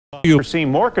You seem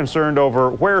more concerned over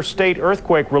where state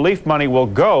earthquake relief money will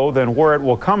go than where it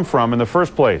will come from in the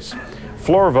first place.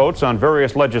 Floor votes on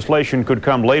various legislation could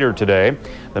come later today.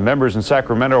 The members in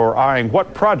Sacramento are eyeing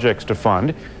what projects to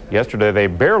fund. Yesterday, they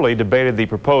barely debated the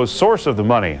proposed source of the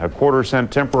money, a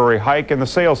quarter-cent temporary hike in the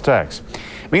sales tax.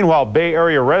 Meanwhile, Bay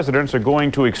Area residents are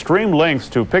going to extreme lengths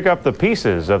to pick up the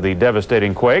pieces of the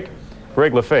devastating quake.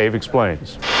 Greg Lefebvre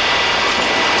explains.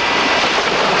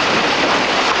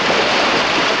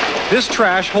 This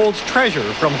trash holds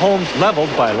treasure from homes leveled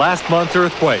by last month's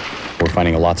earthquake. We're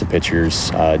finding lots of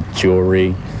pictures,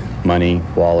 jewelry, money,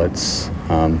 wallets,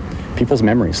 people's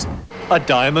memories. A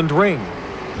diamond ring.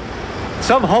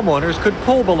 Some homeowners could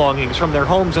pull belongings from their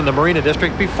homes in the Marina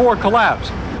District before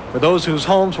collapse. For those whose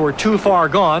homes were too far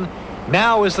gone,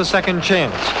 now is the second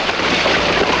chance.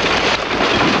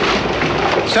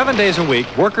 7 days a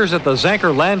week, workers at the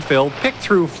Zanker landfill pick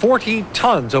through 40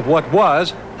 tons of what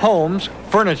was homes,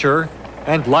 furniture,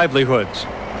 and livelihoods.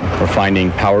 We're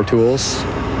finding power tools,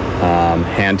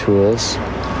 hand tools,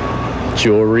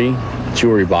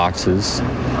 jewelry boxes,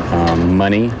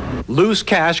 money. Loose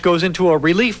cash goes into a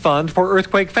relief fund for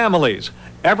earthquake families.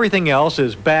 Everything else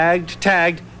is bagged,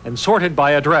 tagged, and sorted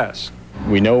by address.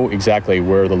 We know exactly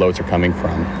where the loads are coming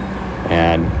from,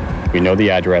 and we know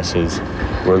the addresses.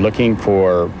 We're looking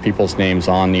for people's names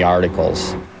on the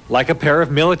articles. Like a pair of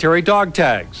military dog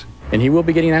tags. And he will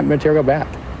be getting that material back.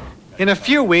 In a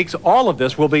few weeks, all of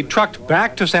this will be trucked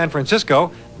back to San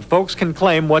Francisco, and folks can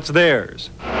claim what's theirs.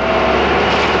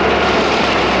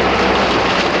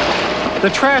 The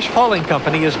trash hauling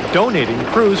company is donating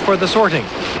crews for the sorting.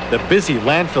 The busy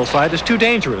landfill site is too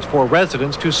dangerous for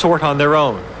residents to sort on their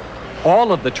own.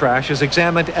 All of the trash is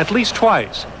examined at least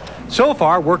twice. So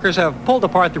far, workers have pulled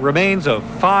apart the remains of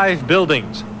 5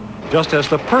 buildings. Just as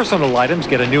the personal items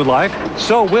get a new life,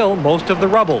 so will most of the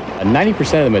rubble. 90%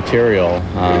 of the material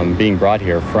being brought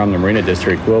here from the Marina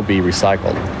District will be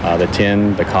recycled. The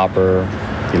tin, the copper,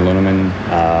 the aluminum,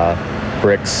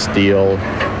 bricks, steel,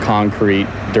 concrete,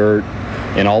 dirt,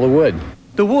 and all the wood.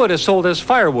 The wood is sold as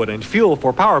firewood and fuel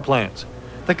for power plants.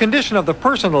 The condition of the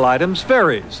personal items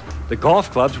varies. The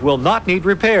golf clubs will not need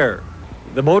repair.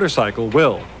 The motorcycle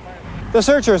will. The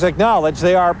searchers acknowledge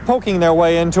they are poking their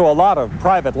way into a lot of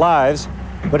private lives,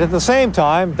 but at the same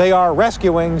time, they are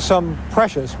rescuing some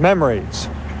precious memories.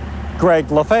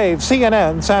 Greg Lefebvre,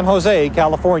 CNN, San Jose,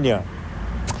 California.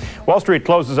 Wall Street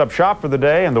closes up shop for the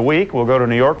day and the week. We'll go to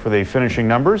New York for the finishing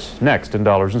numbers next in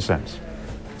Dollars and Cents.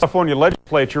 The California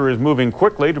legislature is moving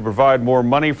quickly to provide more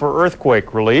money for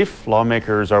earthquake relief.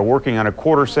 Lawmakers are working on a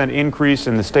quarter-cent increase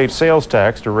in the state sales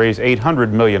tax to raise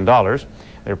 $800 million.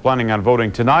 They're planning on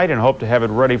voting tonight and hope to have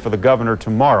it ready for the governor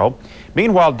tomorrow.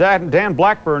 Meanwhile, Dan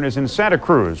Blackburn is in Santa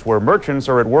Cruz, where merchants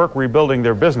are at work rebuilding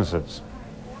their businesses.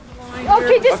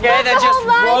 Okay, then just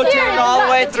rotate it all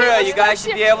the way through. You guys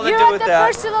should be able to do with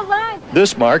that. First of the line.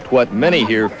 This marked what many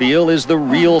here feel is the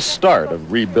real start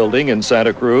of rebuilding in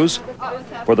Santa Cruz.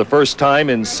 For the first time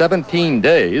in 17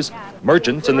 days,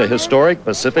 merchants in the historic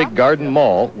Pacific Garden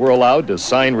Mall were allowed to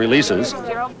sign releases,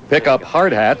 pick up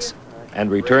hard hats, and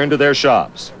return to their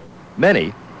shops.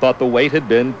 Many thought the wait had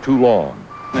been too long.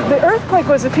 The earthquake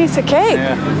was a piece of cake.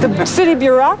 Yeah. The city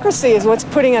bureaucracy is what's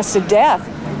putting us to death.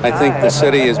 I think the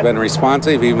city has been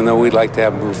responsive, even though we'd like to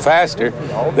have them move faster.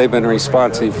 They've been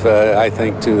responsive, I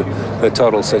think, to the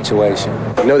total situation.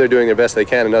 I know they're doing their best they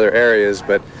can in other areas,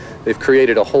 but they've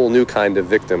created a whole new kind of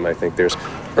victim. I think there's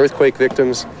earthquake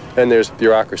victims and there's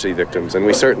bureaucracy victims, and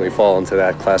we certainly fall into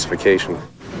that classification.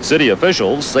 City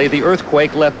officials say the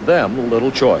earthquake left them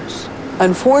little choice.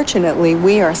 Unfortunately,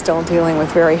 we are still dealing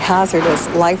with very hazardous,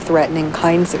 life-threatening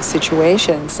kinds of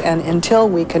situations, and until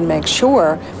we can make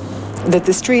sure that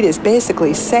the street is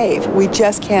basically safe, we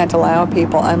just can't allow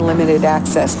people unlimited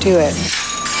access to it.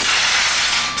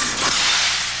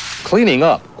 Cleaning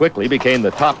up quickly became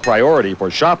the top priority for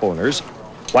shop owners,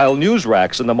 while news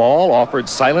racks in the mall offered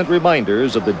silent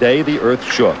reminders of the day the earth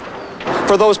shook.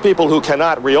 For those people who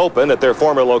cannot reopen at their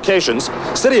former locations,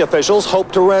 city officials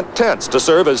hope to rent tents to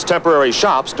serve as temporary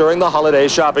shops during the holiday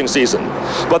shopping season.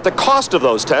 But the cost of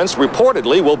those tents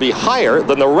reportedly will be higher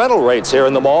than the rental rates here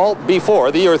in the mall before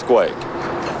the earthquake.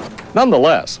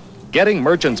 Nonetheless, getting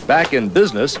merchants back in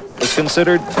business is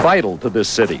considered vital to this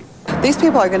city. These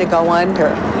people are going to go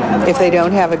under if they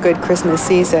don't have a good Christmas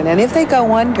season. And if they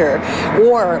go under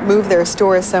or move their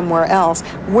stores somewhere else,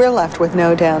 we're left with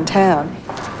no downtown.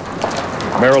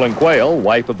 Marilyn Quayle,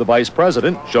 wife of the vice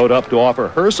president, showed up to offer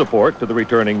her support to the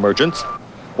returning merchants,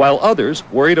 while others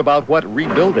worried about what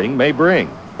rebuilding may bring.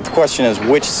 The question is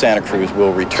which Santa Cruz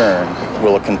will return.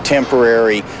 Will a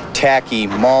contemporary, tacky,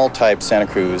 mall-type Santa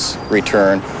Cruz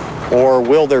return, Or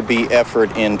will there be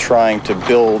effort in trying to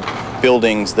build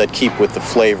buildings that keep with the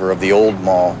flavor of the old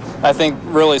mall? I think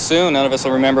really soon none of us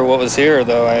will remember what was here,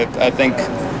 though. I think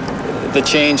the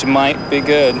change might be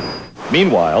good.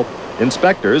 Meanwhile,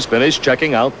 inspectors finish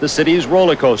checking out the city's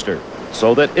roller coaster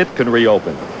so that it can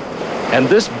reopen. And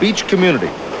this beach community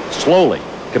slowly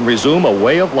can resume a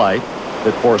way of life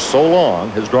that for so long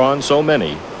has drawn so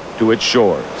many to its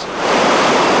shores.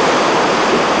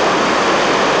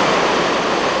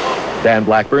 Dan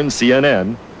Blackburn,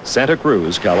 CNN, Santa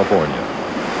Cruz, California.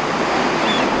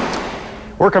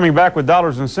 We're coming back with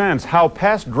Dollars and Cents, how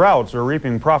past droughts are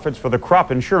reaping profits for the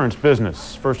crop insurance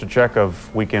business. First, a check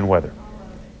of weekend weather.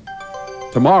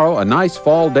 Tomorrow, a nice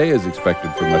fall day is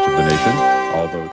expected for much of the nation, although